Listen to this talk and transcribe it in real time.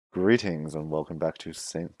Greetings and welcome back to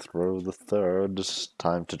Saint Throw the Third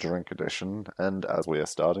Time to Drink edition. And as we are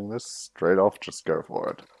starting this, straight off, just go for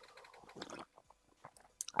it.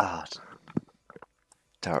 Ah,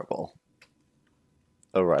 terrible.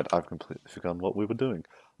 Oh right, I've completely forgotten what we were doing.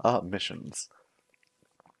 Missions.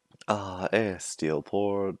 A steel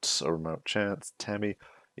port, a remote chance, Tammy.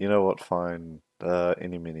 You know what? Fine.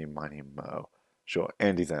 Any, mini, miny, mo. Sure.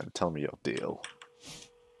 Andy Zan, tell me your deal.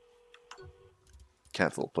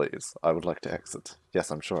 Cancel, please. I would like to exit.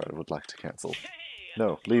 Yes, I'm sure I would like to cancel.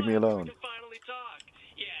 No, leave me alone.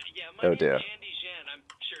 Oh dear.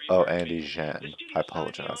 Oh, Andy Zhan. I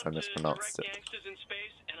apologize, I mispronounced it.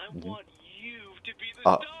 Mhm.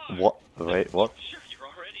 What? Wait, what?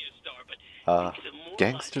 Uh,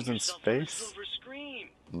 Gangsters in Space?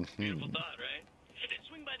 Mm-hmm.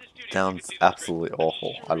 Sounds absolutely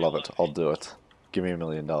awful. I love it. I'll do it. Give me $1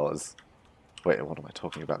 million. Wait, what am I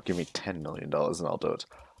talking about? Give me $10 million and I'll do it.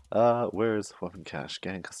 Where's weapon cache?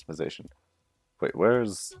 Gang customization. Wait,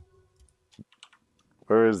 where's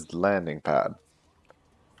landing pad?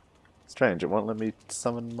 Strange, it won't let me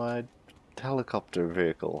summon my helicopter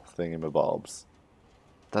vehicle thingamabobs.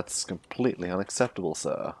 That's completely unacceptable,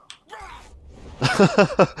 sir.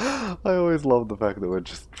 I always love the fact that we're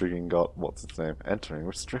just freaking got, what's its name? Entering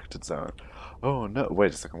restricted zone. Oh no,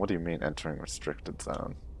 wait a second, what do you mean entering restricted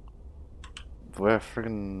zone? We're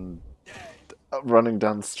freaking running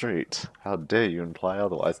down the street. How dare you imply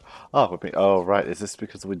otherwise? Oh right, is this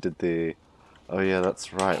because we did the... Oh yeah,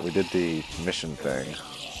 that's right, we did the mission thing.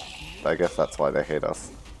 I guess that's why they hate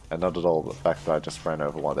us. And not at all the fact that I just ran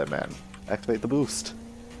over one of their men. Activate the boost.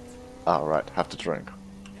 Ah, right, have to drink.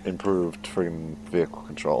 Improved freaking vehicle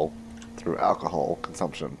control through alcohol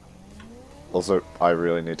consumption. Also, I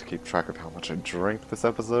really need to keep track of how much I drank this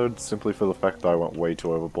episode, simply for the fact that I went way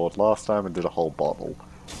too overboard last time and did a whole bottle.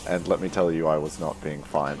 And let me tell you, I was not being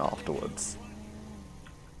fine afterwards.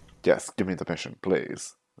 Yes, give me the mission,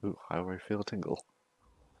 please. Ooh, I already feel a tingle.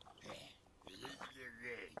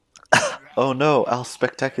 Oh no, our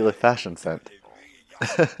spectacular fashion scent.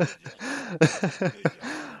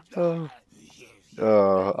 Oh.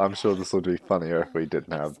 I'm sure this would be funnier if we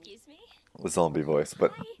didn't have the zombie voice,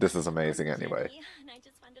 but this is amazing anyway.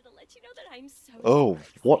 Oh,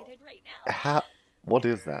 what? How? What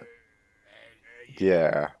is that?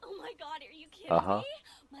 Yeah. Uh-huh.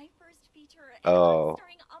 Oh,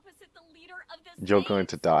 you're going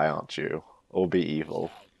to die, aren't you? Or be evil.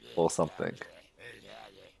 Or something.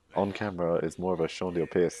 On camera is more of a Shondio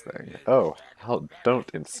Pierce thing. Oh, how don't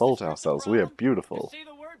insult ourselves. We are beautiful.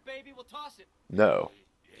 No.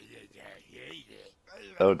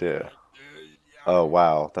 Oh dear. Oh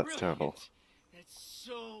wow, that's terrible.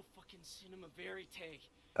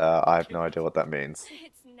 I have no idea what that means.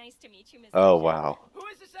 It's nice to meet you, Mr. Oh Zhen. wow. Who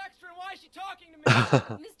is this extra and why is she talking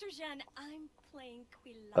to me? Mr. Zhen, I'm playing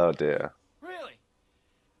Quilata. Oh dear. Really?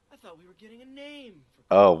 I thought we were getting a name.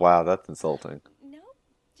 Oh wow, that's insulting. No,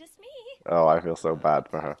 just me. Oh, I feel so bad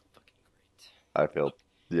for her. I feel,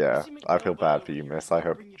 yeah, I feel bad for you, miss. I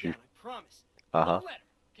hope you... Uh-huh.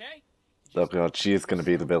 Oh god, she is gonna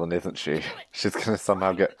be the villain, isn't she? She's gonna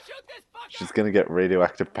somehow get... She's gonna get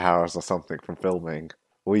radioactive powers or something from filming.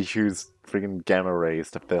 We use friggin' gamma rays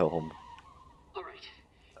to film.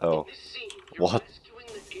 Oh. What?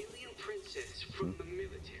 Hmm?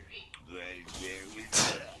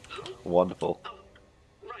 Wonderful.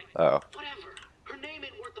 Oh.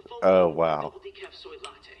 Oh, wow.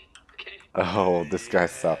 Oh, this guy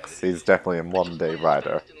sucks. He's definitely a modern-day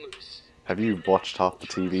writer. Have you watched half the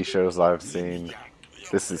TV shows I've seen?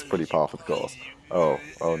 This is pretty par for the course. Oh,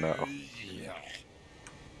 oh no.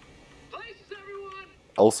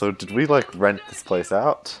 Also, did we, like, rent this place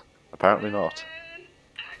out? Apparently not.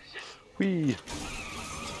 Whee!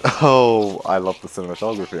 Oh, I love the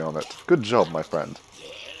cinematography on it. Good job, my friend.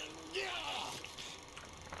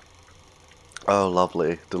 Oh,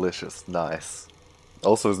 lovely. Delicious. Nice.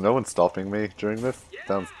 Also, is no one stopping me during this?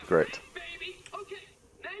 Sounds great.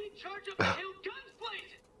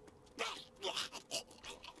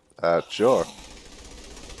 Sure.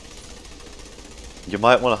 You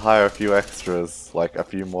might want to hire a few extras, like a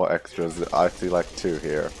few more extras. I see like 2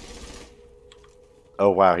 here.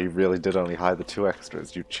 Oh wow, he really did only hire the 2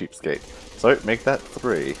 extras, you cheapskate. So, make that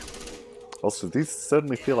 3. Also, these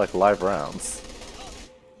certainly feel like live rounds.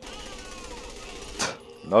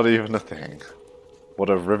 Not even a thing.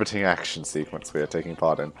 What a riveting action sequence we are taking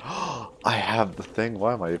part in. I have the thing,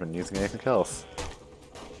 why am I even using anything else?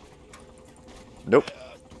 Nope.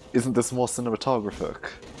 Isn't this more cinematographic?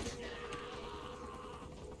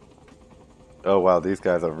 Oh wow, these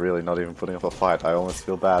guys are really not even putting up a fight. I almost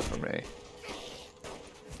feel bad for me.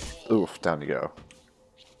 Oof, down you go.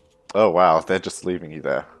 Oh wow, they're just leaving you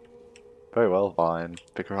there. Very well, fine.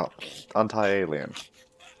 Pick her up. Anti-alien.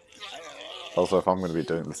 Also, if I'm going to be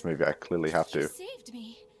doing this movie, I clearly have You to. saved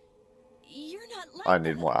me. You're not I like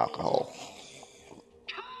need the... more alcohol.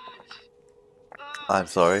 Cut! I'm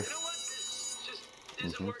sorry. You know what? This just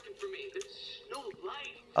isn't working for me. There's no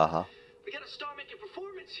light. Uh-huh. We gotta start making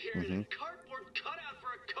performance here in a cardboard cutout for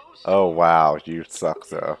a co-star. Oh wow, you suck,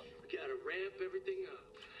 sir. We gotta ramp everything up.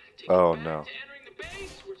 Take Oh it back no. to entering the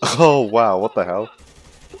base. We're Oh wow, what the hell?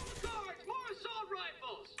 More guards, more assault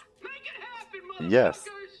rifles. Make it happen, Yes. motherfuckers.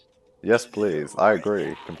 Yes, please. I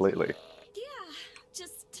agree completely. Yeah,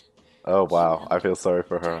 just... Oh wow, I feel sorry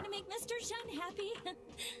for her. Trying to make Mr. Jean happy.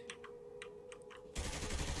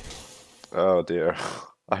 Oh dear.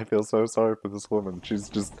 I feel so sorry for this woman. She's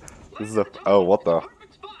just... This is a... Let's Oh, what the...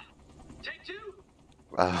 perfect spot. Take two.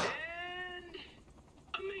 Uh, And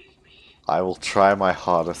amaze me. I will try my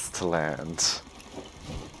hardest to land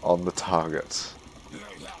on the target.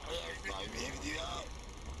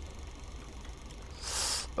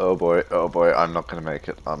 Oh boy, I'm not gonna make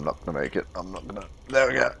it. I'm not gonna make it. I'm not gonna... There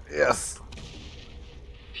we go. Yes.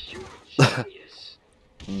 Pure genius.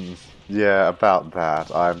 Yeah, about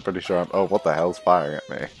that. I'm pretty sure I'm... Oh, what the hell's firing at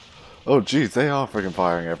me? Oh, jeez, they are freaking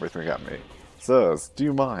firing everything at me. Sirs, do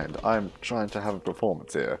you mind? I'm trying to have a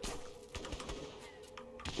performance here.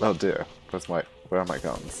 Oh dear, where are my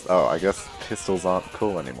guns? Oh, I guess pistols aren't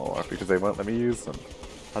cool anymore because they won't let me use them.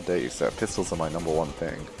 How dare you, sir? Pistols are my #1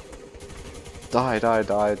 thing. Die, die,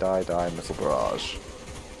 die, die, die, missile barrage.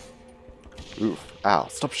 Oof. Ow,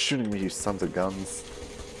 stop shooting me, you sons of guns.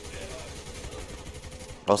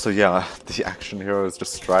 Also, yeah, the action hero is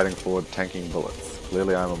just striding forward, tanking bullets.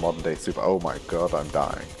 Clearly I'm a modern day super... Oh my god, I'm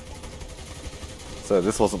dying. So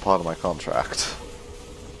this wasn't part of my contract.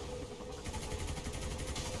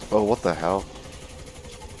 Oh, what the hell?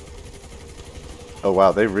 Oh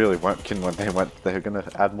wow, they really weren't kidding when they were gonna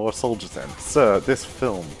add more soldiers in. Sir, this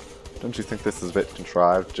film, don't you think this is a bit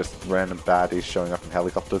contrived? Just random baddies showing up in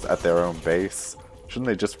helicopters at their own base? Shouldn't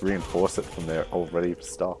they just reinforce it from their already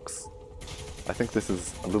stocks? I think this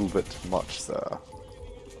is a little bit much, sir.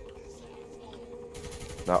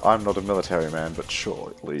 Now, I'm not a military man, but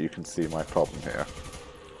surely you can see my problem here.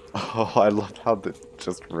 Oh, I love how they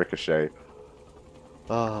just ricochet.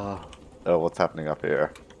 Ah. Oh, what's happening up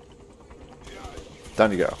here?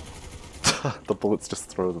 Down you go. The bullets just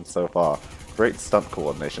throw them so far. Great stunt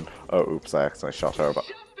coordination. Oh, oops, I accidentally shot her, but...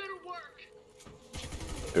 Shot better work.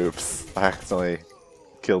 Oops, I accidentally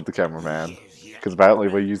killed the cameraman. Because apparently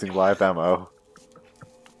we're using live ammo.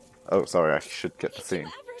 Oh, sorry, I should get the Thank you scene.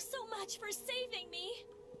 ever so much for saving me.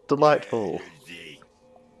 Delightful.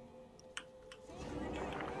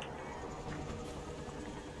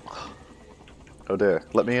 Oh dear,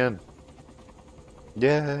 let me in.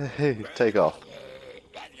 Yay, take off.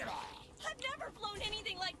 I've never flown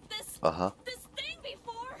anything like this. Uh-huh. This thing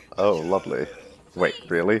before. Oh, lovely. Wait, Please.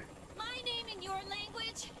 really? My name in your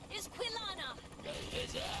language is Quilana.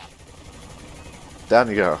 Down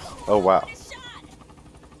you go. Oh wow. What a shot.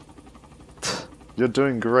 You're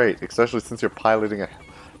doing great, especially since you're piloting a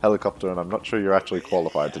helicopter and I'm not sure you're actually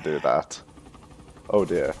qualified to do that. Oh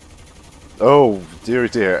dear. Oh, dear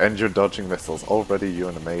dear, and you're dodging missiles. Already you're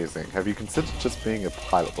amazing. Have you considered just being a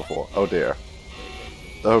pilot before? Oh dear.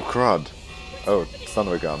 Oh crud. Oh, son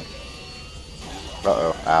of a gun.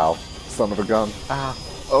 Uh-oh, ow. Son of a gun. Ah.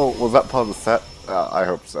 Oh, was that part of the set? I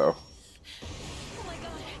hope so. Oh my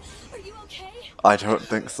god. Are you okay? I don't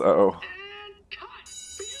think so. And cut.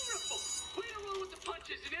 Beautiful. Way to roll with the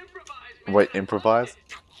punches and improvise, man. Wait, improvise?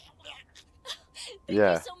 Thank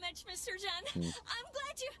Yeah. you so much, Mr. Jen. I'm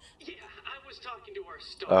glad you... Yeah, I was talking to our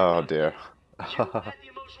star. Oh dear. You had the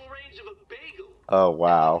emotional range of a bagel. Oh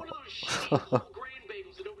wow. One of those shitty whole grain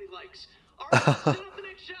bagels that nobody likes. All right, set up the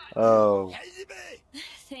next shot. Oh.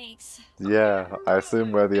 Thanks. Yeah, I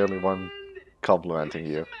assume we're the only one complimenting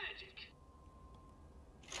you.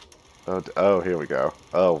 Magic. Oh, here we go.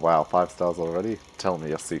 Oh, wow, 5 stars already? Tell me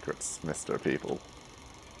your secrets, Mr. People.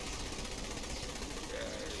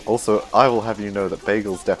 Also, I will have you know that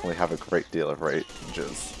bagels definitely have a great deal of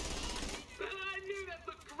ranges. I knew that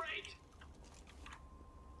looked great.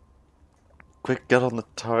 Quick, get on the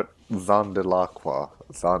turret Zan de l'Aqua.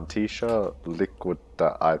 Zantisha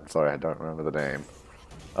Liquida. I'm sorry, I don't remember the name.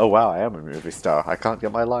 Oh wow, I am a movie star. I can't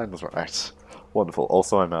get my lines right. Wonderful.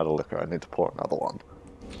 Also, I'm out of liquor. I need to pour another one.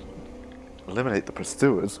 Eliminate the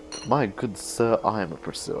pursuers? My good sir, I am a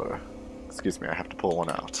pursuer. Excuse me, I have to pull one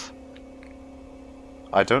out.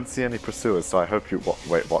 I don't see any pursuers, so I hope you...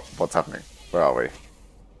 Wait, what's happening? Where are we?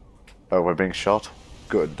 Oh, we're being shot?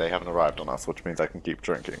 Good, they haven't arrived on us, which means I can keep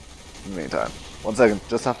drinking. In the meantime, 1 second,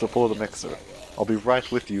 just have to pour the mixer. I'll be right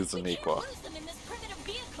with you, We can't Zaniqua. lose them in this primitive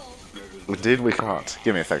vehicle. Indeed we can't.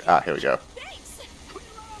 Give me a sec. Ah, here we go. Thanks.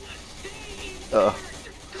 Uh,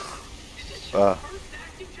 uh,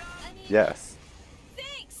 I mean, yes.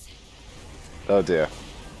 thanks. Oh dear.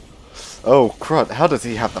 Oh, crud. How does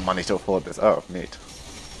he have the money to afford this? Oh, neat.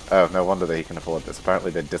 Oh, no wonder that he can afford this.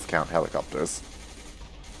 Apparently they discount helicopters.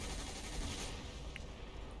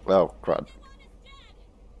 Oh, crud.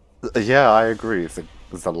 Yeah, I agree.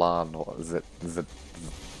 Zalan, or is it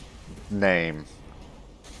name?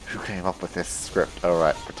 Who came up with this script? Oh,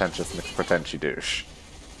 right. Pretentious McPretentious douche.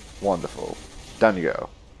 Wonderful. Down you go.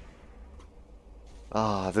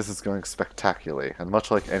 Ah, this is going spectacularly, and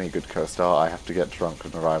much like any good co-star, I have to get drunk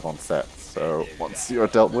and arrive on set, so once you're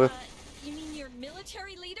dealt with... You mean your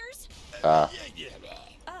military leaders? Ah,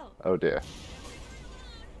 Oh. oh dear.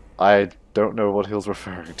 I don't know what he was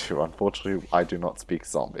referring to. Unfortunately, I do not speak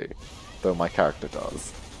zombie, though my character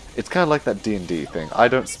does. It's kind of like that D&D thing. I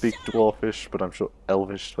don't speak Dwarfish, but I'm sure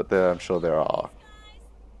Elvish, but I'm sure there are.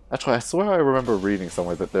 Actually, I swear I remember reading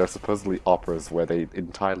somewhere that there are supposedly operas where they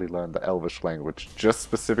entirely learn the Elvish language just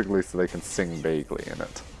specifically so they can sing vaguely in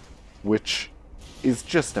it. Which is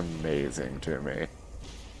just amazing to me.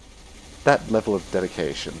 That level of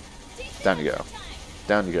dedication. Down you go.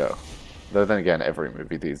 Down you go. Though then again, every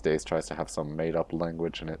movie these days tries to have some made-up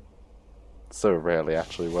language and it so rarely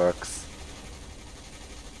actually works.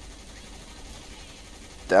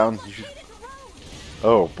 Down you...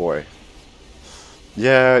 Oh boy.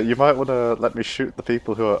 Yeah, you might want to let me shoot the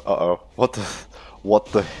people who are... Uh-oh. What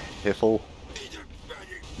the hiffle?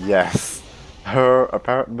 Yes. Her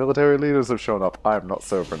apparent military leaders have shown up. I'm not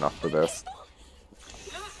sober enough for this.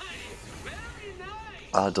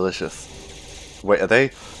 Ah, delicious. Wait, are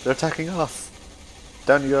they? They're attacking us.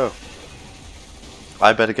 Down you go.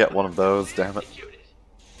 I better get one of those, damn it.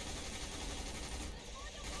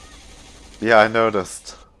 Yeah, I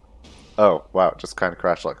noticed. Oh, wow, it just kind of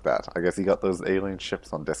crashed like that. I guess you got those alien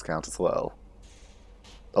ships on discount as well.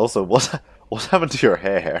 Also, what happened to your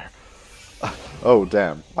hair? Oh,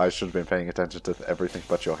 damn. I should have been paying attention to everything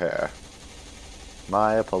but your hair.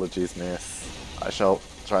 My apologies, miss. I shall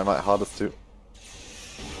try my hardest to...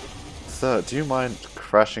 Sir, do you mind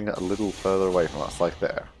crashing a little further away from us, like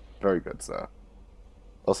there? Very good, sir.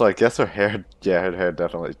 Also, I guess her hair... Yeah, her hair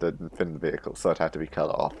definitely didn't fit in the vehicle, so it had to be cut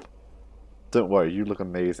off. Don't worry, you look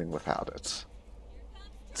amazing without it.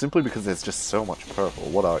 Simply because there's just so much purple.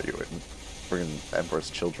 What are you, in friggin' Emperor's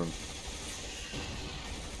Children?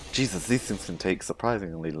 Jesus, these things can take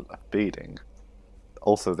surprisingly a beating.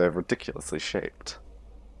 Also, they're ridiculously shaped.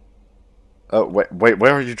 Oh, wait,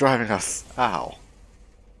 where are you driving us? Ow.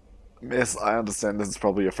 Miss, I understand this is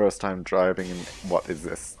probably your first time driving in... What is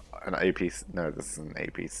this? An APC? No, this is an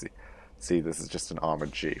APC. See, this is just an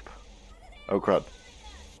armored jeep. Oh, crud.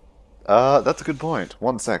 That's a good point.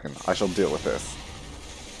 1 second. I shall deal with this.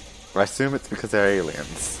 I assume it's because they're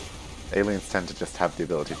aliens. Aliens tend to just have the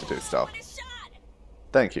ability to do stuff.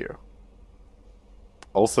 Thank you.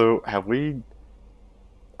 Also, have we...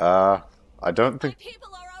 I don't think... People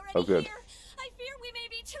are already Oh, good. here. I fear we may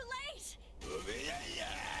be too late.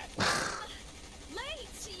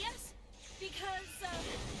 Late, yes, because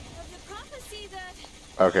of the prophecy that...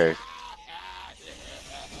 Okay.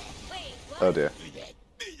 Wait, what? Oh dear.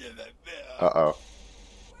 Uh-oh.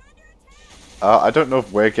 I don't know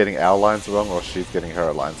if we're getting our lines wrong or she's getting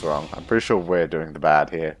her lines wrong. I'm pretty sure we're doing the bad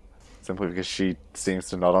here. Simply because she seems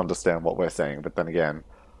to not understand what we're saying, but then again,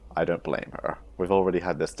 I don't blame her. We've already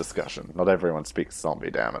had this discussion. Not everyone speaks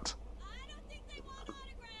zombie, damn it.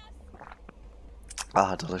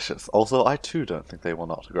 Ah, delicious. Also, I too don't think they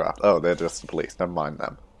want autographed. Oh, they're just the police. Never mind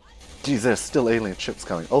them. Geez, there's still alien ships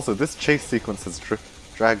coming. Also, this chase sequence has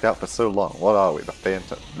dragged out for so long. What are we, the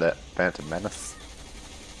Phantom Menace?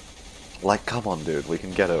 Like, come on, dude. We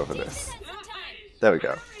can get over this. There we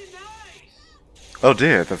go. Oh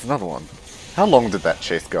dear, there's another one. How long did that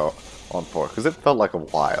chase go on for? Because it felt like a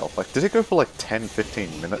while. Like, did it go for like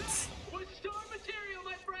 10-15 minutes?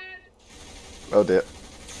 Oh dear.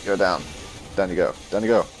 Go down. Down you go. Down you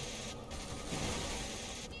go.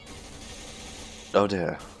 Oh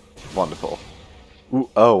dear. Wonderful. Ooh,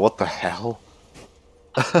 oh, what the hell?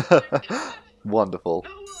 Wonderful.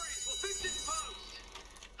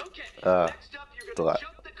 Next up, you're gonna delete.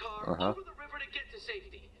 jump the car over the river to get to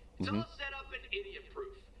safety. It's all set up and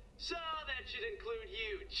idiot-proof. So that should include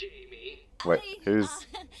you, Jamie. Wait, who's...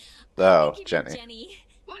 Oh, Jenny.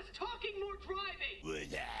 Less talking, more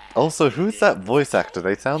driving. Also, who's that voice actor?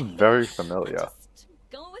 They sound very familiar. Just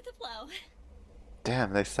going with the flow.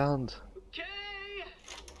 Damn, they sound... Okay.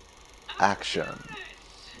 Action. That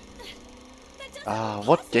doesn't Ah, make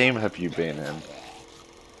what sense. game have you been in?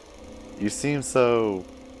 You seem so...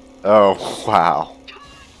 Oh, wow.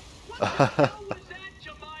 What the hell was that,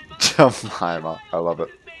 Jemima? Jemima. I love it.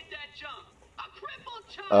 Could've made that jump. A crippled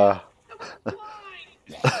child that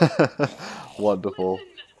was blind. Wonderful. Listen,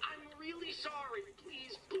 I'm really sorry.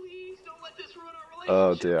 Please, please don't let this ruin our Oh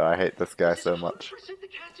relationship. dear, I hate this guy This is so much. 100% the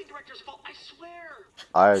casting director's fault, I swear.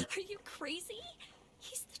 I... Are you crazy?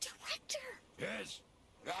 He's the director. Yes.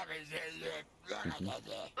 All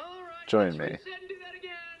right, Join let's me. reset and do that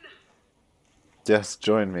again. Yes,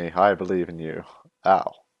 join me. I believe in you.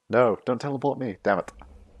 Ow. No, don't teleport me. Damn it.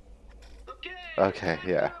 Okay, time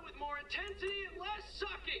to yeah. do it with more intensity and less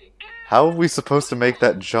sucking. And How are we supposed to make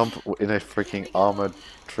that jump in a freaking armored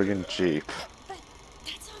friggin' jeep? But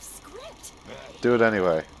that's off script. Do it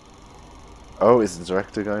anyway. Oh, is the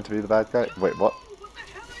director going to be the bad guy? Wait, what? what the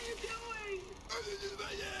hell are you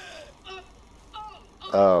doing?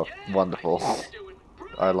 Oh, yeah, wonderful. I see what you're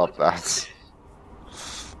doing. I love Let's that.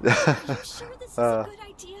 Are you sure this is a good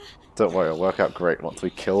idea? Don't worry, it'll work out great once we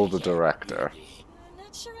kill the director. I'm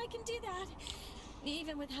not sure I can do that.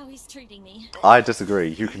 Even with how he's treating me. I disagree.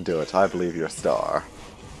 You can do it. I believe you're a star.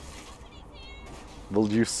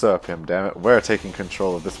 We'll usurp him, damn it. We're taking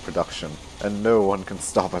control of this production, and no one can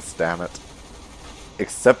stop us, damn it.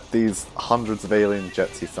 Except these hundreds of alien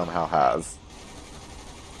jets he somehow has.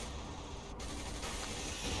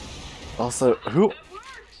 Also, who... That works.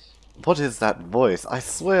 What is that voice? I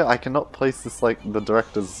swear I cannot place this, like, the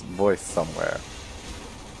director's voice somewhere.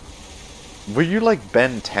 Were you, like,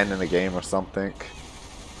 Ben 10 in a game or something?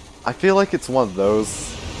 I feel like it's one of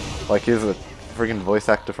those. Like, he's a friggin' voice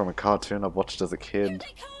actor from a cartoon I've watched as a Here kid.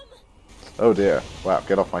 they come. Oh dear. Wow,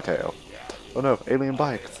 get off my tail. Oh no, alien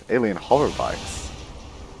bikes. Alien horror bikes.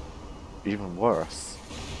 Even worse.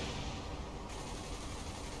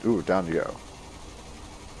 Ooh, down you go.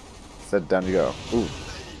 Said down you go. Ooh,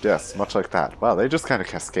 yes, much like that. Wow, they just kind of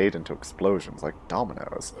cascade into explosions like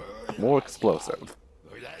dominoes. More explosive.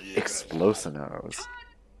 Explosionos.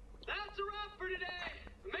 That's a wrap for today.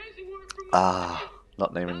 Amazing work from Ah,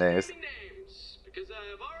 not naming Not names. naming names, because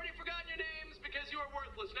I've already forgotten your names because you are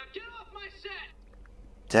worthless. Now get off my set.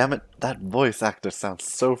 Damn it, that voice actor sounds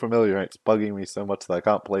so familiar and it's bugging me so much that I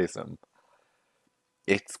can't place him.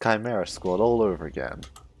 It's Chimera Squad all over again.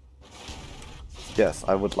 Yes,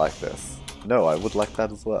 I would like this. No, I would like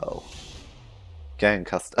that as well. Gang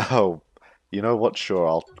oh, you know what? Sure,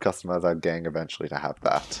 I'll customize our gang eventually to have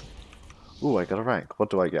that. Ooh, I got a rank. What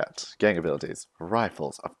do I get? Gang abilities.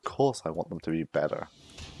 Rifles. Of course I want them to be better.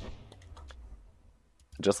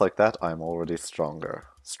 Just like that, I'm already stronger.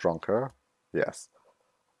 Stronger? Yes.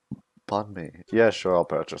 Pardon me. Yeah, sure, I'll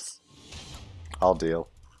purchase. I'll deal.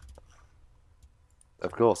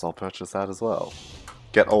 Of course, I'll purchase that as well.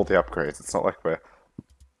 Get all the upgrades. It's not like we're...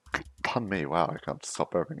 Pardon me. Wow, I can't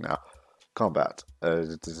stop burping now. Combat.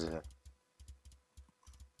 Have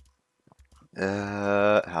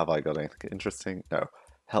I got anything interesting? No.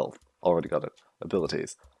 Health. Already got it.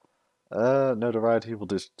 Abilities. Notoriety will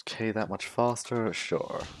decay that much faster?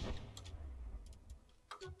 Sure.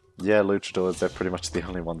 Yeah, luchadors, they're pretty much the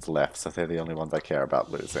only ones left, so they're the only ones I care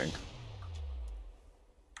about losing.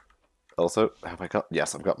 Also, have I got...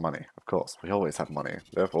 Yes, I've got money. Of course, we always have money.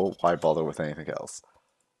 Therefore, why bother with anything else?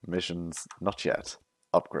 Missions, not yet.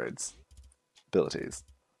 Upgrades. Abilities.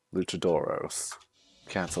 Luchadoros.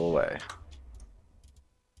 Cancel away.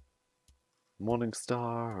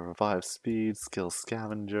 Morningstar, revive speed, skill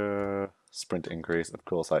scavenger, sprint increase. Of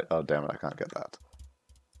course, oh damn it, I can't get that.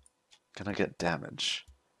 Can I get damage?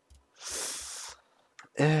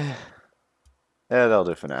 Yeah, that'll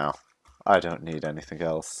do for now. I don't need anything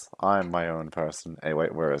else. I'm my own person. Hey,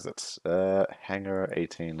 wait, where is it? Hangar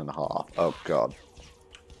 18.5. Oh god.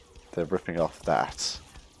 They're ripping off that.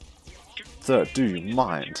 Sir, do you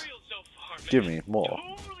mind? Give me more.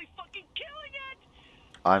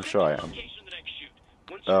 I'm sure I am.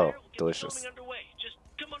 Oh, delicious.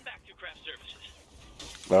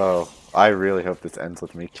 Oh, I really hope this ends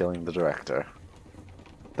with me killing the director.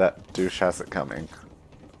 That douche has it coming.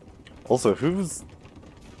 Also, who's...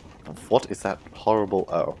 What is that horrible...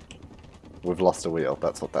 Oh. We've lost a wheel,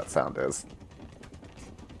 that's what that sound is.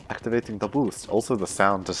 Activating the boost. Also, the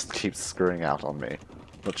sound just keeps screwing out on me.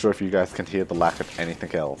 Not sure if you guys can hear the lack of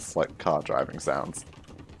anything else, like car driving sounds.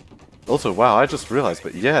 Also, wow, I just realized,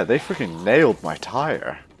 but yeah, they freaking nailed my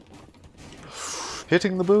tire.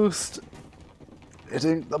 Hitting the boost.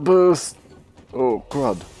 Hitting the boost. Oh,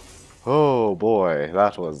 crud. Oh boy,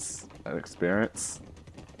 that was an experience.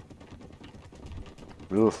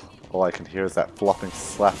 Oof, all I can hear is that flopping,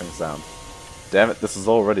 slapping sound. Damn it, this is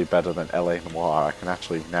already better than LA Noire. I can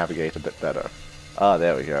actually navigate a bit better. Ah,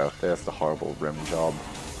 there we go. There's the horrible rim job.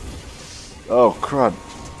 Oh, crud.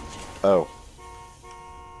 Oh.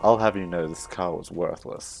 I'll have you know this car was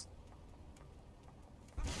worthless.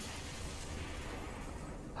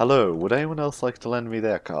 Hello, would anyone else like to lend me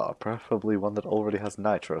their car? Preferably one that already has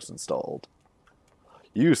nitros installed.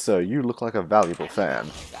 You, sir, you look like a valuable fan.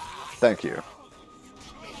 Thank you.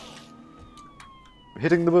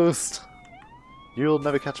 Hitting the boost! You'll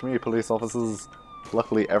never catch me, police officers.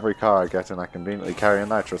 Luckily, every car I get in, I conveniently carry a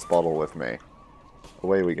nitrous bottle with me.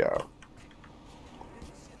 Away we go.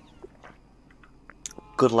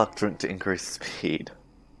 Good luck drink to increase speed.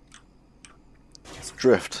 Let's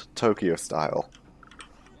drift, Tokyo style.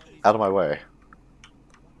 Out of my way.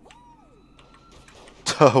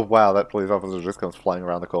 Oh wow, that police officer just comes flying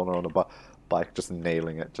around the corner on a bike, just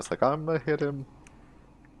nailing it. Just like, I'm gonna hit him.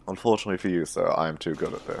 Unfortunately for you, sir, I am too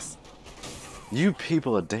good at this. You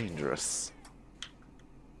people are dangerous.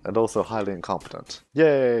 And also highly incompetent.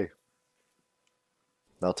 Yay!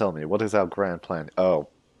 Now tell me, what is our grand plan? Oh,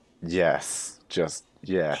 yes. Just,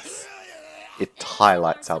 yes. It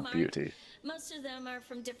highlights our beauty. Most of them are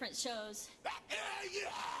from different shows.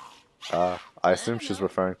 I assume she's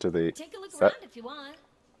referring to the Take a look set. around if you want.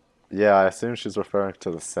 Yeah, I assume she's referring to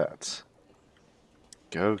the set.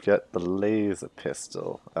 Go get the laser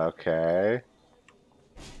pistol. Okay.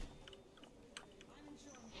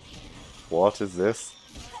 What is this?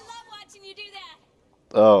 I love watching you do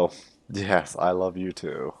that. Oh, yes, I love you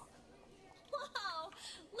too. Wow,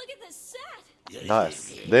 look at this set.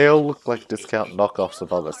 Nice. They all look like discount knockoffs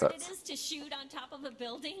of other How hard sets. it is to shoot on top of a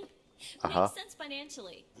building. Uh-huh. Makes sense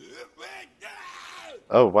financially.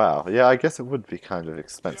 Oh wow, yeah, I guess it would be kind of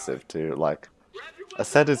expensive to, like, a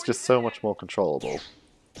set is just so much more controllable.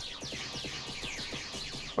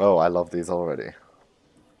 Oh, I love these already.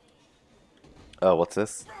 Oh, what's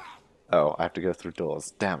this? Oh, I have to go through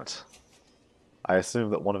doors. Damn it. I assume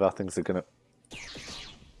that one of our things are gonna...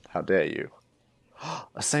 How dare you.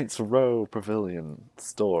 A Saints Row Pavilion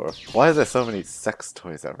store. Why are there so many sex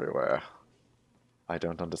toys everywhere? I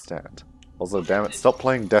don't understand. Also, damn it, stop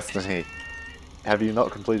playing Destiny. Have you not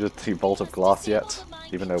completed the Vault of Glass yet?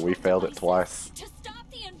 Even though we failed it twice. To stop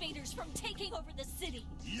the invaders from taking over the city.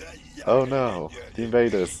 Oh no, the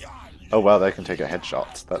invaders. Oh wow, they can take a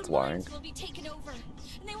headshot. That's The lying. lines will be taken over,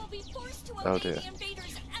 and they will be forced to Oh obey dear. the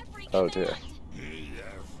invaders' every Oh command. dear.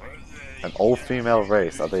 An all-female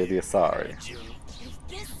race, are they the Asari? If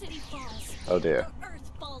this city falls, Oh dear. the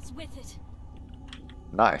earth falls with it.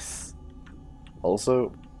 Nice.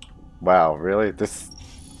 Also, wow, really? This...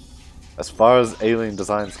 As far as alien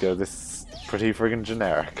designs go, this is pretty friggin'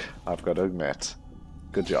 generic, I've got to admit.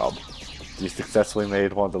 Good job. You successfully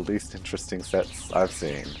made one of the least interesting sets I've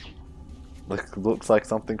seen. Looks like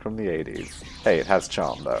something from the 80s. Hey, it has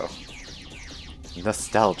charm, though.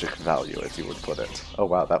 Nostalgic value, as you would put it. Oh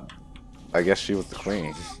wow, that... I guess she was the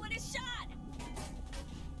queen. Oh, what a shot!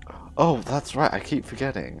 Oh, that's right, I keep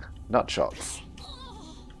forgetting. Nutshots.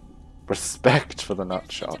 Oh, Respect for the there's the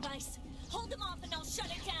nutshot. device. Hold them off and I'll shut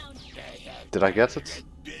it down. Did I get it?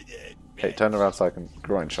 Hey, turn around so I can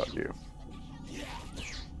groin shot you.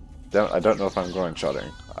 I don't know if I'm groin shotting.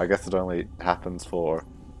 I guess it only happens for...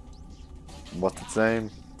 What's its name?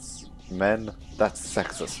 Men? That's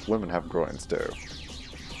sexist. Women have groins too.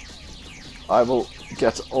 I will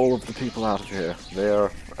get all of the people out of here. They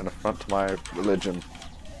are an affront to my religion.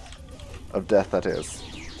 Of death, that is.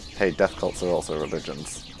 Hey, death cults are also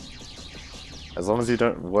religions. As long as you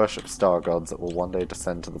don't worship star gods that will one day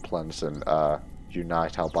descend to the planet and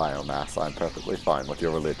unite our biomass, I'm perfectly fine with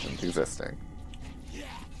your religion existing.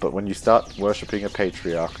 But when you start worshipping a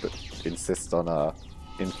patriarch that insists on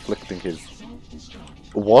inflicting his...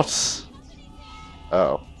 What?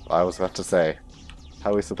 Oh, I was about to say,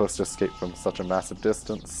 how are we supposed to escape from such a massive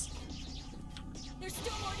distance? There's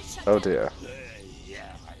still more to shut Oh down. dear.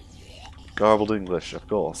 Garbled English, of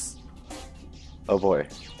course. Oh boy,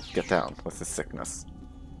 get down with this sickness.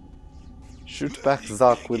 Shoot back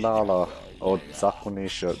Zaquilala, or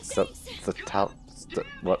Zaquanisha,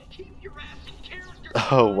 what? Keep your ass in character.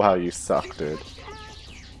 Oh wow, you suck, dude.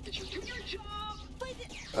 Did you do your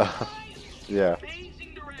job? Yeah.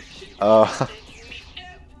 Amazing direction. Uh, Taking me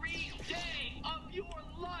every day of your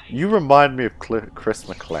life. You remind me of Chris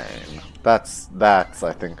McLean. That's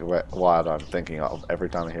I think what I'm thinking of every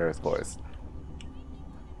time I hear his voice.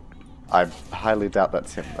 I highly doubt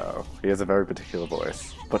that's him though. He has a very particular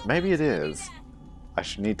voice. But maybe it is. I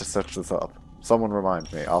should need to search this up. Someone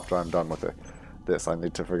remind me after I'm done with this. I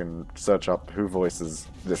need to friggin' search up who voices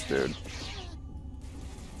this dude.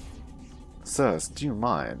 Sirs, do you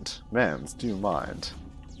mind? Ma'ams, do you mind?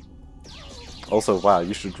 Also, wow,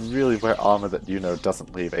 you should really wear armor that you know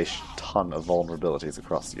doesn't leave a ton of vulnerabilities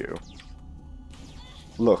across you.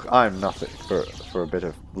 Look, I'm nothing for a bit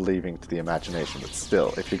of leaving to the imagination, but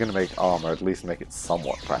still, if you're gonna make armor, at least make it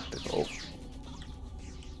somewhat practical.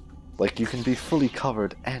 Like, you can be fully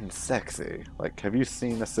covered and sexy. Like, have you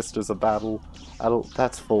seen a Sisters of Battle?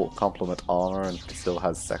 That's full complement armor and still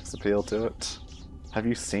has sex appeal to it. Have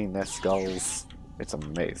you seen their skulls? It's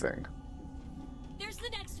amazing. There's the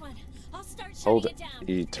next one. I'll start shutting Hold it down.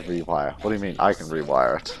 E to rewire. What do you mean? I can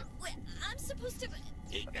rewire it. Wait, I'm supposed to.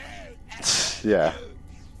 Yeah.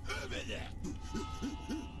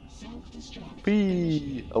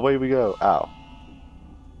 Whee! Away we go. Ow.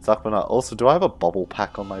 Suck but not. Also, do I have a bubble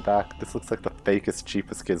pack on my back? This looks like the fakest,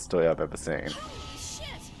 cheapest kids toy I've ever seen. Shit.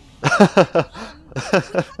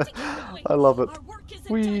 I love it. Our work isn't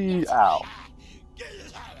done Whee! yet. Ow.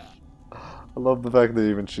 I love the fact that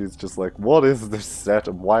even she's just like, what is this set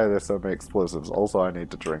and why are there so many explosives? Also, I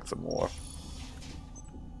need to drink some more.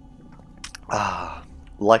 Ah,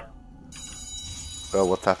 like... Oh,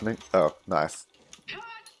 what's happening? Oh, nice. Cut!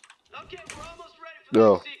 Okay, we're almost ready for the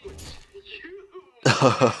No. next sequence.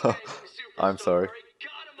 You, I'm sorry.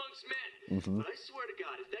 God amongst men. Mm-hmm. But I swear to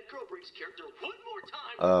God, if that girl breaks character one more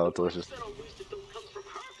time, Oh, the delicious. that on wasted film comes from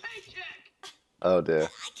her paycheck. Oh dear.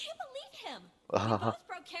 I can't believe him. We both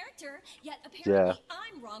broke character, yet apparently Yeah.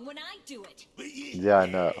 I'm wrong when I do it. Yeah, I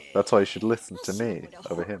know. That's why you should listen to I'll show me what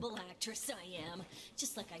a over him. horrible actress I am.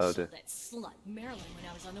 Just like I Oh, showed dear. that slut Marilyn when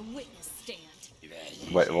I was on the witness stand.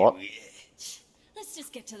 Wait, what? Let's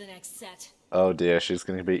just get to the next set. Oh dear, she's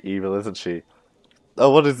gonna be evil, isn't she? Oh,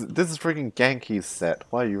 what is it? This is freaking Genki's set.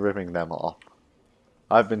 Why are you ripping them off?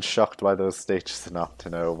 I've been shocked by those stages enough to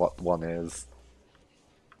know what one is.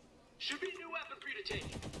 Should be a new weapon for you to take.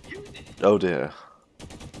 Use it. Oh dear.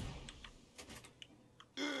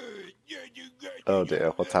 Oh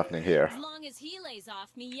dear, what's happening here? As long as he lays off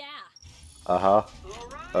me, yeah. Uh-huh. All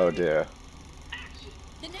right. Oh dear. Action.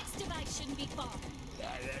 The next device shouldn't be far.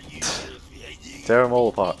 Tear them all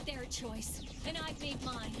apart. They made their choice, and I've made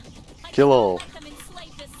mine. I Kill cannot all. let them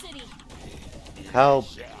enslave this city. How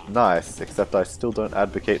nice, except I still don't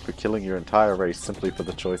advocate for killing your entire race simply for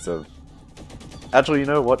the choice of... Actually, you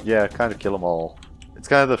know what? Yeah, kind of kill them all. It's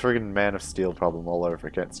kind of the friggin' Man of Steel problem all over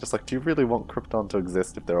again. It's just like, do you really want Krypton to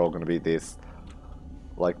exist if they're all going to be this?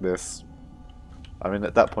 Like this? I mean,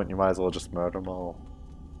 at that point, you might as well just murder them all.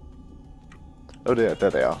 Oh dear, there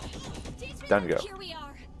they are. Down you go. Here we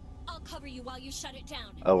are. I'll cover you while you shut it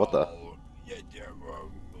down. Oh, what the?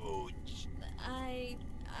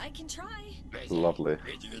 I can try. Lovely.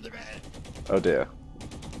 Oh dear.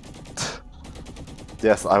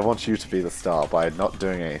 Yes, I want you to be the star by not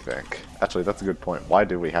doing anything. Actually, that's a good point. Why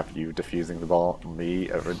do we have you defusing the bomb? Me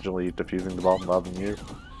originally defusing the bomb rather than you?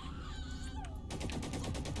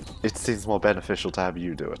 It seems more beneficial to have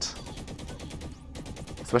you do it.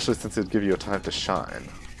 Especially since it would give you a time to shine.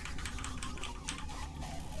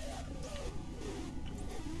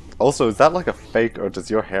 Also, is that like a fake, or does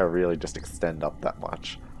your hair really just extend up that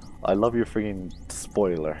much? I love your freaking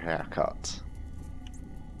spoiler haircut.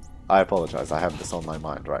 I apologize, I have this on my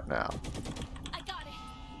mind right now. I got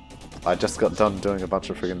it. I just got done doing a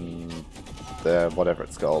bunch of friggin' whatever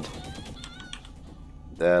it's called.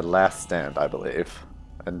 The Last Stand, I believe.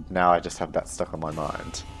 And now I just have that stuck on my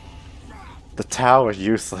mind. The Tau are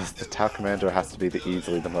useless. The Tau Commander has to be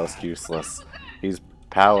easily the most useless. He's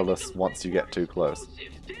powerless once you get too close.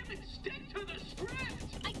 Damn it, stick to the script.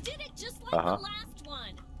 I did it just like Uh-huh. the last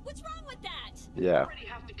one. What's wrong with that? Yeah. Already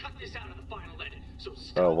have to cut this out of the final edit. So Oh,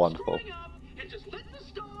 stop wonderful. screwing up and just let the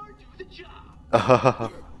star do the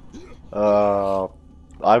job.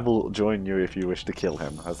 I will join you if you wish to kill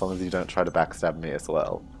him, as long as you don't try to backstab me as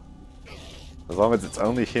well. As long as it's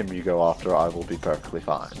only him you go after, I will be perfectly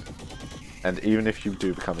fine. And even if you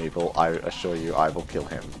do become evil, I assure you I will kill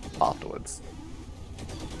him afterwards.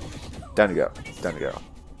 Down you go. Down you go.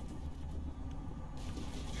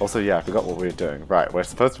 Also, yeah, I forgot what we were doing. Right, we're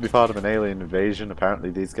supposed to be part of an alien invasion. Apparently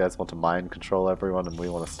these guys want to mind control everyone and we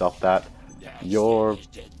want to stop that. You're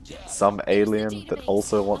some alien that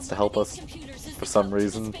also wants to help us for some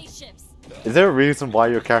reason. Is there a reason why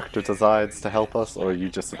your character decides to help us, or are you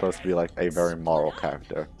just supposed to be like a very moral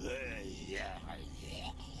character?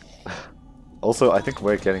 Also, I think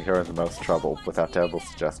we're getting her in the most trouble with our terrible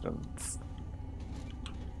suggestions.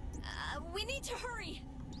 We need to hurry.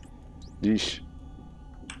 Yeesh.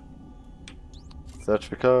 Search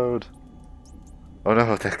for code. Oh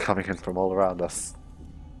no, they're coming in from all around us.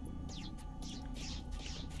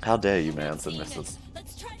 How dare you, mans and misses.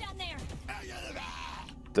 Let's try down there.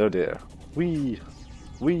 Oh dear. Wee!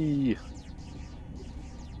 Wee!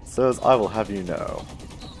 Sirs, I will have you know.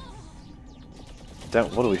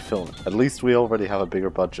 Don't, what are we filming? At least we already have a bigger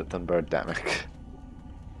budget than Birdemic.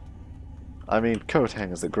 I mean, coat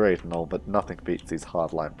hangers are great and all, but nothing beats these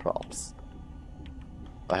hardline props.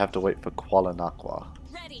 I have to wait for Qualinaqua.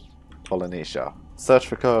 Ready. Polynesia. Search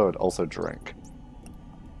for code, also drink.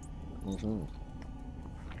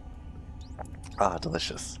 Ah,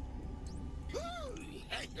 delicious.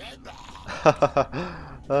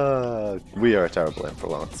 We are a terrible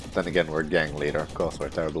influence. Then again, we're a gang leader. Of course, we're a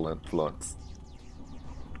terrible influence.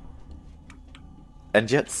 And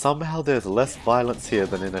yet, somehow there's less violence here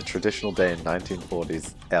than in a traditional day in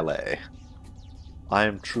 1940s LA. I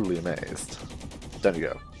am truly amazed. Down you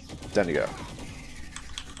go. Down you go.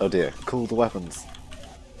 Oh dear, cool the weapons.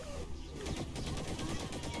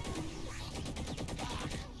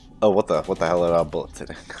 Oh, what the hell are our bullets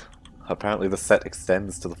hitting? Apparently the set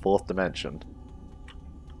extends to the 4th dimension.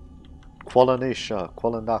 Qualinisha,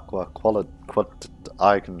 Qualinaqua,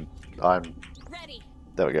 I'm... Ready.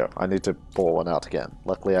 There we go. I need to pour one out again.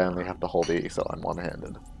 Luckily I only have to hold E, so I'm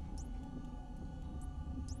one-handed.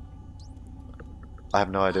 I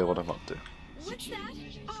have no idea what I'm up to. What's that?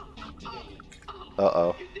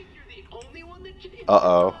 Uh-oh. You think you're the only one that can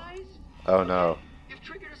Uh-oh. improvise? Oh no. You've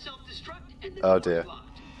triggered a self-destruct and the Oh door's dear.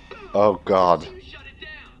 locked. Oh god. You shut it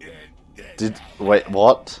down. Wait,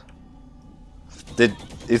 what?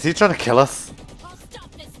 Is he trying to kill us? I'll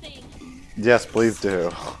stop this thing. Yes, please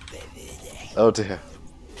do. Oh dear.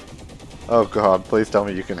 Oh god, please tell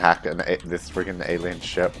me you can hack this freaking alien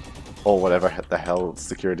ship. Or whatever the hell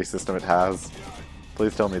security system it has.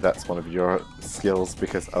 Please tell me that's one of your skills,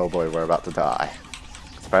 because oh boy, we're about to die.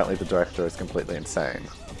 Apparently the director is completely insane.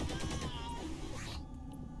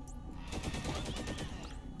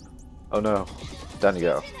 Oh no. Down you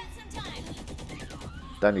go.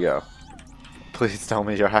 Down you go. Please tell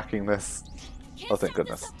me you're hacking this. Oh, thank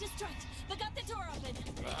goodness.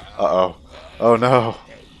 Uh-oh. Oh no.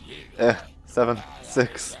 7,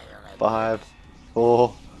 6, 5,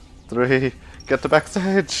 4, 3. Get to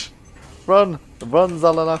backstage. Run. Run,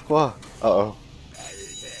 Zalanaqua. Uh-oh.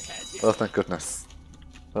 Oh, thank goodness.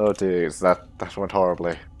 Oh, jeez. That went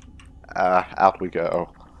horribly. Out we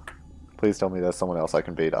go. Please tell me there's someone else I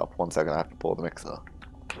can beat up. 1 second, I have to pull the mixer.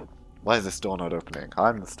 Why is this door not opening?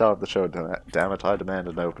 I'm the star of the show, damn it, I demand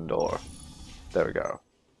an open door. There we go.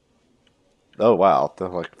 Oh wow,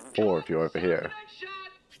 there's like 4 of you over here. Next shot.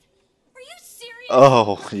 Are you serious?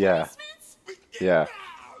 Oh, yeah. Replacements? Yeah.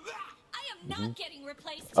 I am not getting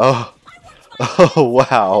replaced. Oh. I want my Oh,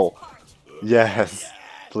 wow. part. Yes.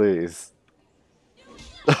 Please.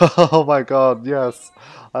 Oh my god, yes.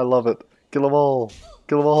 I love it. Kill them all.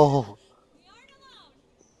 Kill them all. We aren't alone.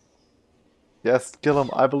 Yes, kill him.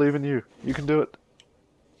 I believe in you. You can do it.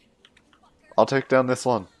 I'll take down this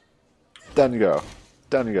one. Down you go.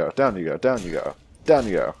 Down you go. Down you go. Down you go. Down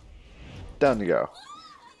you go. Down you go.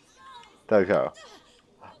 There you go.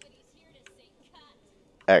 Nobody's here to say cut.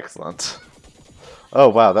 Excellent. Oh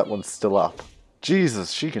wow, that one's still up.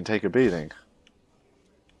 Jesus, she can take a beating.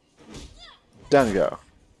 Down you go.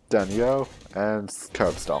 Down you go. And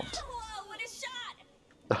curb stomped. Whoa, what a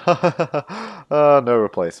shot! No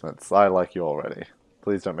replacements. I like you already.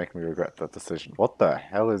 Please don't make me regret that decision. What the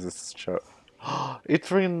hell is this show?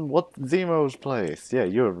 It's in what Zemo's place. Yeah,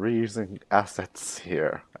 you're reusing assets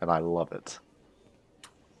here, and I love it.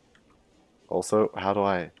 Also, how do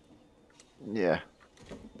I... Yeah.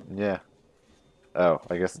 Yeah. Oh,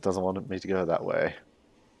 I guess it doesn't want me to go that way.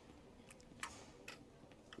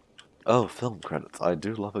 Oh, film credits. I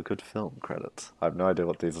do love a good film credit. I have no idea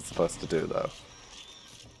what these are supposed to do, though.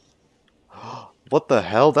 What the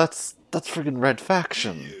hell? That's friggin' Red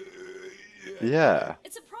Faction. Yeah.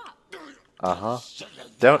 It's a prop. Uh-huh.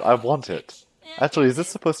 Don't I want it. Actually, is this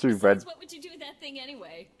supposed to be red? Besides, what would you do with that thing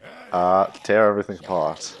anyway? Tear everything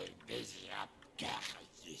apart.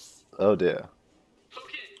 Oh dear.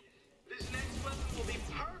 Okay, this next weapon will be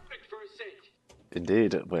perfect for a safe.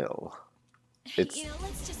 Indeed it will. It's... You know,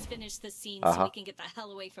 let's just finish the scene so we can get the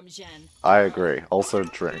hell away from Jen. I agree. Also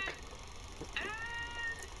drink.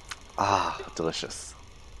 Ah, delicious.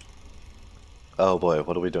 Oh boy,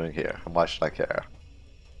 what are we doing here? And why should I care?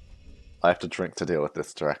 I have to drink to deal with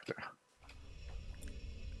this director.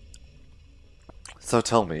 So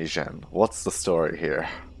tell me, Jen, what's the story here?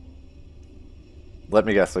 Let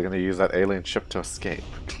me guess, we're going to use that alien ship to escape.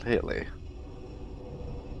 Clearly.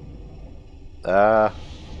 Oh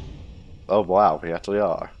wow, we actually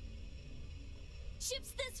are.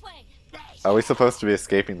 Ship's this way. Are we supposed to be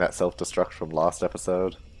escaping that self-destruct from last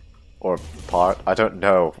episode? Or part? I don't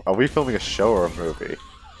know. Are we filming a show or a movie?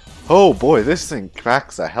 Oh boy, this thing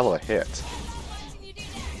cracks a hell of a hit. What can you do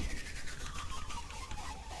next?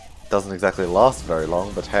 Doesn't exactly last very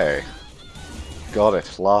long, but hey. Got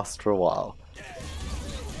it, last for a while.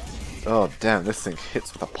 Oh damn, this thing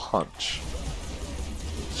hits with a punch.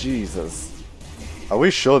 Jesus. Are we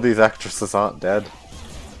sure these actresses aren't dead?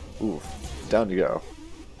 Ooh, down you go.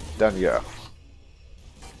 Down you go.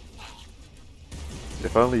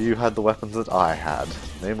 If only you had the weapons that I had,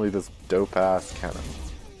 namely this dope-ass cannon.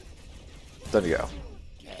 Down you go.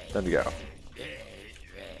 Down you go.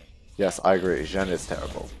 Yes, I agree, Jen is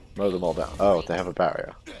terrible. Mow them all down. Oh, they have a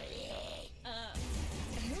barrier.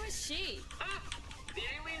 Who is she? Ah, the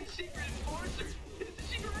alien secret enforcer. Isn't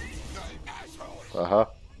she great? Uh-huh.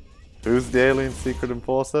 Who's the alien secret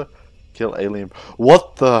enforcer? Kill alien...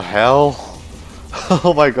 What the hell?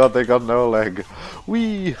 Oh my god, they got no leg.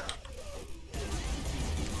 Whee!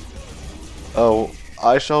 Oh,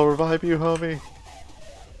 I shall revive you, homie.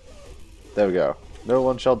 There we go. No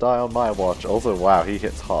one shall die on my watch. Also, wow, he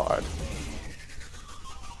hits hard.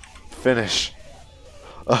 Finish.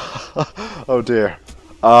 Oh dear.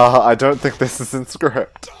 I don't think this is in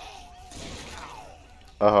script.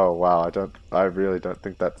 Oh wow, I really don't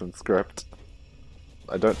think that's in script.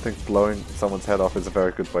 I don't think blowing someone's head off is a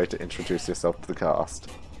very good way to introduce yourself to the cast.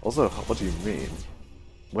 Also, what do you mean?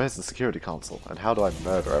 Where's the security console, and how do I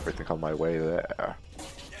murder everything on my way there?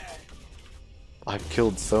 I've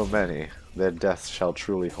killed so many, their deaths shall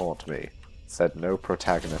truly haunt me, said no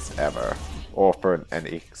protagonist ever, or for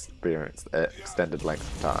any extended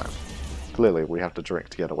length of time. Clearly, we have to drink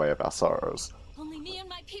to get away of our sorrows. Only me and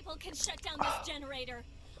my people can shut down this generator.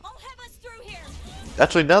 I'll have us through here.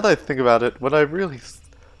 Actually, now that I think about it, when I really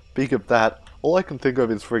speak of that, all I can think of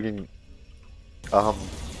is frigging,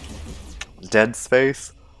 Dead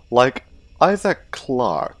Space. Like, Isaac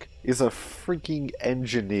Clarke is a freaking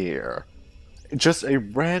engineer. Just a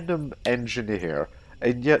random engineer.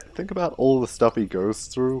 And yet, think about all the stuff he goes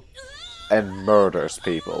through and murders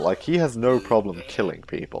people. Like, he has no problem killing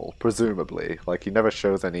people, presumably. Like, he never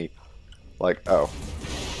shows any, like, oh.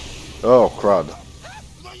 Oh, crud.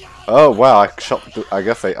 Oh, wow, I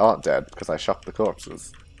guess they aren't dead, because I shocked the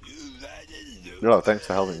corpses. No, thanks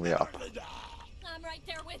for helping me up. I'm right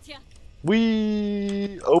there with you.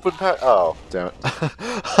 Whee! Open pack. Oh, damn it.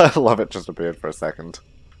 I love it just appeared for a second.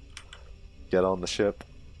 Get on the ship.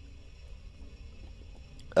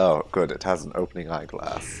 Oh, good, it has an opening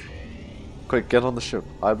eyeglass. Quick, get on the ship.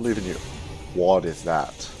 I believe in you. What is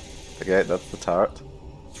that? Okay, that's the turret.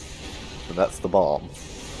 And that's the bomb.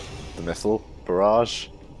 The missile. Barrage.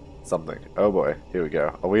 Something. Oh boy, here we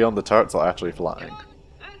go. Are we on the turrets or actually flying? Yep,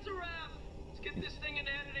 that's a wrap. Let's get this thing in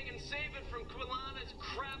editing and save it from Quilana's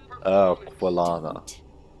crap Oh, performance. Quilana.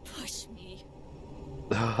 Push me.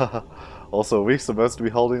 Also, are we supposed to be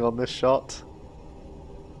holding on this shot?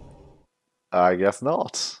 I guess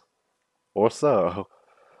not. Or so.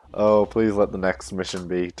 Oh, please let the next mission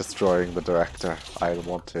be destroying the director. I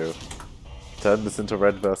want to. Turn this into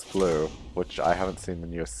Red vs. Blue, which I haven't seen the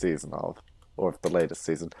newest season of. Or the latest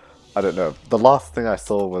season. I don't know. The last thing I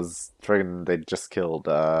saw was friggin' they just killed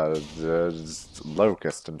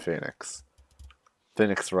Locust and Phoenix.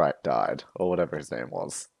 Phoenix Wright died, or whatever his name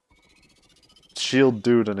was. Shield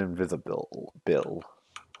Dude and Invisible Bill.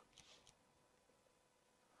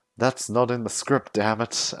 That's not in the script, damn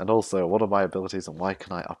it! And also, what are my abilities and why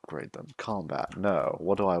can I upgrade them? Combat, no.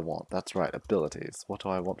 What do I want? That's right, abilities. What do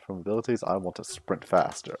I want from abilities? I want to sprint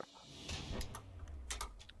faster.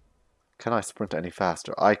 Can I sprint any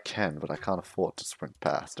faster? I can, but I can't afford to sprint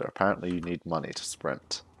faster. Apparently you need money to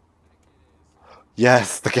sprint.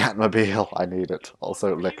 Yes, the Catmobile! I need it.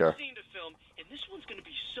 Also, liquor.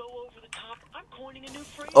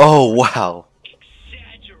 Oh, wow!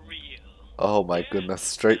 Oh my goodness,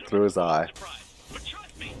 straight through his eye.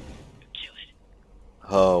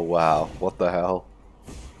 Oh wow, what the hell?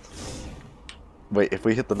 Wait, if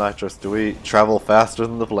we hit the nitrous, do we travel faster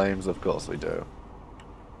than the flames? Of course we do.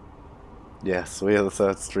 Yes, we are the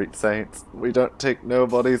 3rd Street Saints. We don't take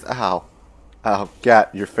nobodies. Ow. Ow,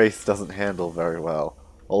 Gat, your face doesn't handle very well.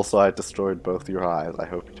 Also, I destroyed both your eyes. I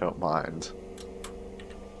hope you don't mind.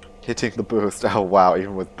 Hitting the boost. Oh wow,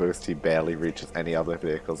 even with boost he barely reaches any other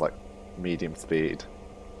vehicles like medium speed.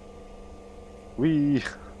 Whee!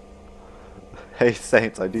 Hey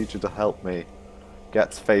Saints, I need you to help me.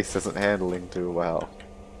 Gat's face isn't handling too well.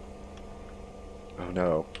 Oh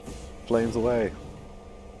no. Flames away.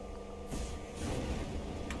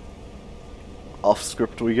 Off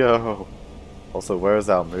script we go. Also, where is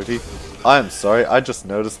our movie? I'm sorry, I just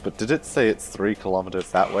noticed, but did it say it's 3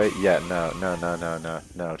 kilometers that way? Yeah, no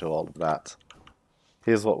to all of that.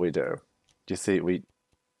 Here's what we do. You see, we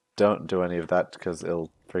don't do any of that because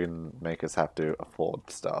it'll friggin' make us have to afford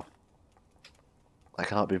stuff. I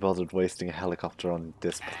can't be bothered wasting a helicopter on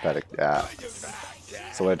this pathetic ass.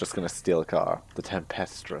 So we're just gonna steal a car. The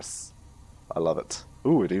Tempestrous. I love it.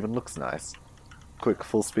 Ooh, it even looks nice. Quick,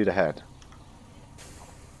 full speed ahead.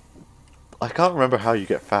 I can't remember how you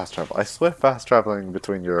get fast travel. I swear fast traveling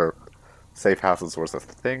between your safe houses was a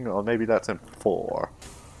thing, or maybe that's in 4.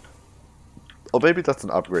 Or maybe that's an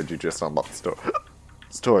upgrade you just unlocked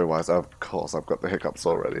story-wise. Of course, I've got the hiccups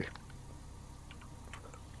already.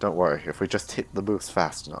 Don't worry, if we just hit the boost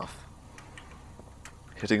fast enough.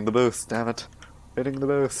 Hitting the boost, damn it. Hitting the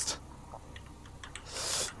boost.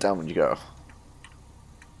 Down you go.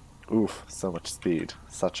 Oof, so much speed.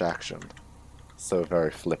 Such action. So very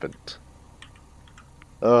flippant.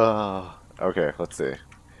 Okay, let's see.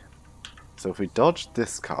 So if we dodge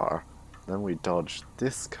this car, then we dodge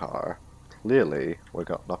this car, clearly we're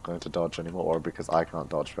not going to dodge anymore because I can't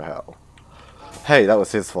dodge for hell. Hey, that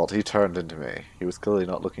was his fault. He turned into me. He was clearly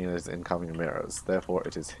not looking at his incoming mirrors. Therefore,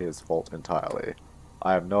 it is his fault entirely.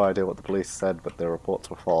 I have no idea what the police said, but their reports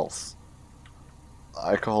were false.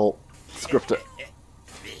 I call scripted.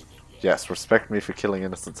 Yes, respect me for killing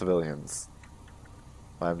innocent civilians.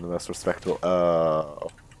 I'm the most respectable.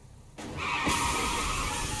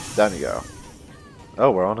 Down you go.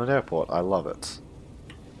 Oh, we're on an airport. I love it.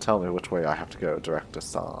 Tell me which way I have to go, Director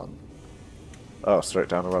San. Oh, straight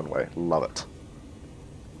down the runway. Love it.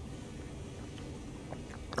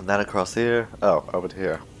 And then across here. Oh, over to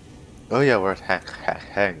here. Oh yeah, we're at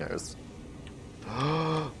hangars.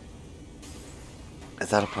 Is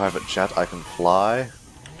that a private jet I can fly?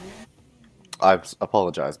 I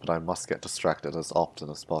apologize, but I must get distracted as often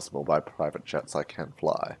as possible by private jets I can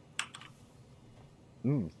fly.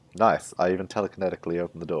 Nice. I even telekinetically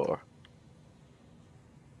opened the door.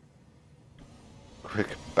 Quick,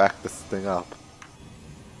 back this thing up.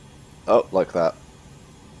 Oh, like that.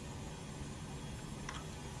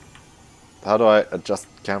 How do I adjust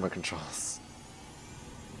camera controls?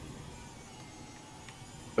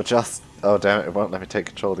 Adjust. Oh damn it, it won't let me take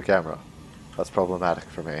control of the camera. That's problematic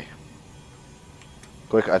for me.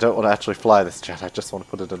 Quick, I don't want to actually fly this jet, I just want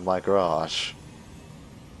to put it in my garage.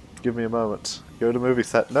 Give me a moment. Go to movie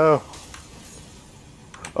set. No!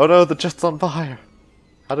 Oh no, the jet's on fire!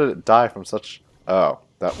 How did it die from such... Oh,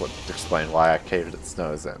 that would explain why I caved its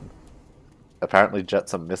nose in. Apparently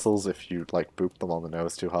jets are missiles. If you, like, boop them on the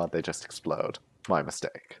nose too hard, they just explode. My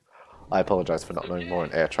mistake. I apologize for not knowing more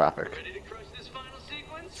in air traffic. Ready to crush this final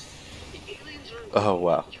sequence? The aliens are Oh,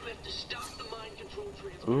 wow. you have to stop the mind control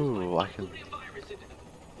transfers Ooh, by I can... putting a virus into them.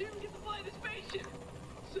 You don't get to fly the spaceship.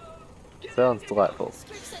 So, get Sounds it. delightful.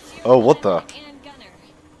 Script says you're Oh, what the? pilot and gunner.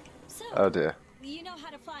 So, Oh dear. you know how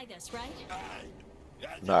to fly this, right?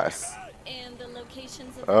 Nice. And the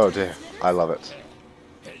locations of Oh the dear. transmitters? I love it.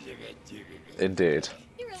 Indeed.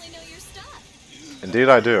 You really know your stuff. Indeed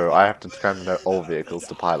I do. I have to kind of know all vehicles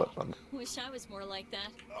to pilot them. Wish I was more like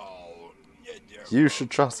that. You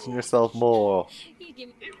should trust in yourself more. You give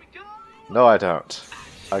me... Here we go. No, I don't.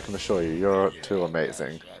 I can assure you, you're too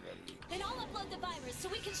amazing. Then I'll upload the virus so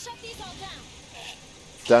we can shut these all down.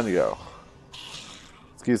 Down you go.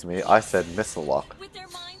 Excuse me, I said missile lock. With their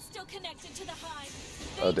minds still connected to the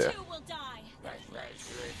hive, Oh they dear. too will die.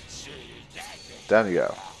 Down you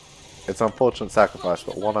go. It's an unfortunate sacrifice,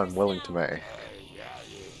 but one I'm willing to make.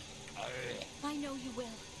 I know you will.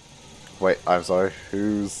 Wait, I'm sorry,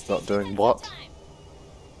 who's not doing what?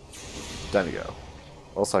 Down you go.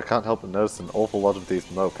 Also, I can't help but notice an awful lot of these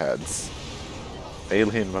mopeds.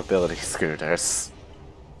 Alien mobility scooters.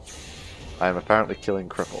 I am apparently killing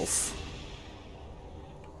cripples.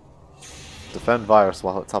 Defend virus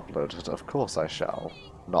while it's uploaded. Of course I shall.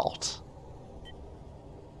 Not.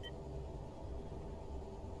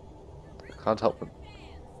 Can't help but...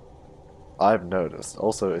 I've noticed.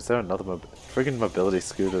 Also, is there another friggin' mobility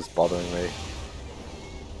scooters bothering me?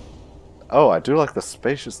 Oh, I do like the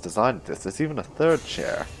spacious design of this. There's even a third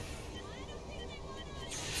chair.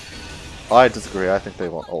 I disagree. I think they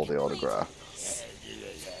want all the autographs.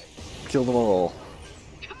 Kill them all.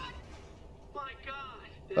 My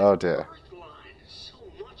God. Oh dear. Earth line. So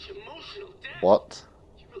much emotional depth. What?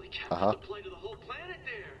 You really captured the plight of the whole planet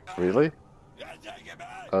there. Really?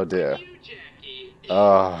 Oh dear. You, Jackie.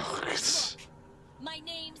 Oh. My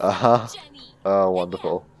name's Uh-huh. Jenny. Oh,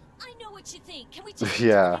 wonderful. I know what you think. Can we just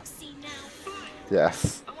Yeah. get to the scene now?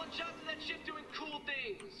 Yes. I want shots of that ship doing cool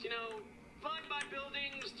things. You know, flying by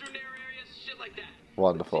buildings, through narrow areas, shit like that.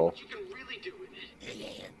 Wonderful. See what you can really do with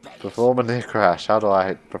it. Perform a near crash. How do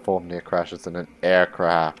I perform near crashes in an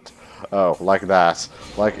aircraft? Oh, like that.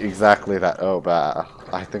 Like exactly that. Oh, bah.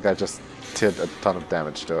 I think I just did a ton of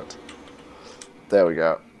damage to it. There we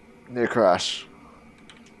go. Near crash.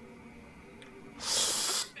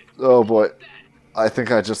 Oh boy. I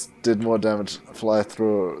think I just did more damage. Fly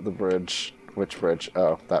through the bridge. Which bridge?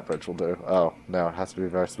 Oh, that bridge will do. Oh, no, it has to be a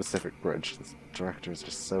very specific bridge. This director is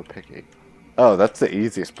just so picky. Oh, that's the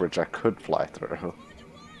easiest bridge I could fly through.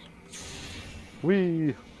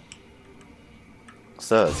 Whee!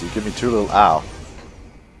 Sirs, you give me too little ow.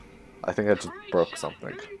 I think I just broke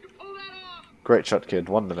something. Great shot, kid.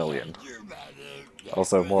 1 in a million.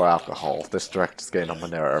 Also, more alcohol. This director's getting on my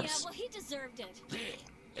Yeah, nerves. well, he deserved it.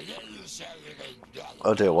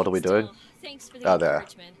 Oh dear, what are we doing? Still, thanks for the Ah, there.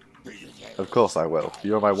 encouragement. Of course I will.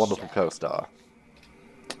 You're my wonderful co-star.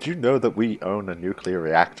 Did you know that we own a nuclear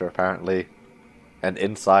reactor, apparently? And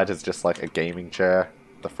inside is just like a gaming chair?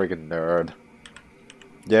 The friggin' nerd.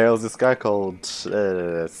 Yeah, it was this guy called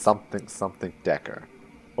something Decker.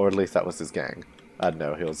 Or at least that was his gang. I don't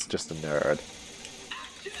know, he was just a nerd.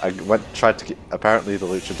 Tried to apparently the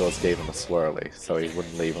luchadors gave him a swirly, so he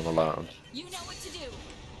wouldn't leave him alone. You know what to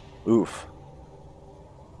do. Oof.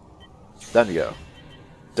 Down you go.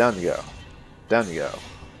 Down you go. Down you go.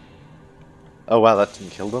 Oh wow, that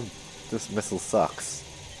didn't kill them? This missile sucks.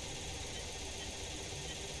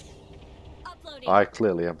 Uploading. I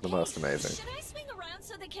clearly am the most amazing. Should I swing around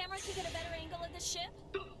so the camera can get a better angle of the ship?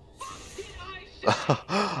 The fuck did I say?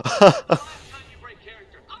 Last time you break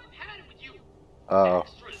character, I've had it with you. Oh.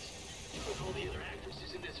 Extras. You and all the other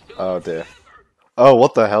actresses in this film. Oh dear. Oh,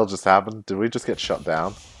 what the hell just happened? Did we just get shut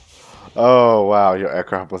down? Oh wow, your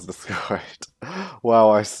aircraft was destroyed. Wow,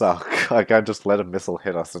 I suck. Like I just let a missile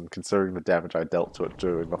hit us, and considering the damage I dealt to it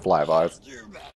during the flybys.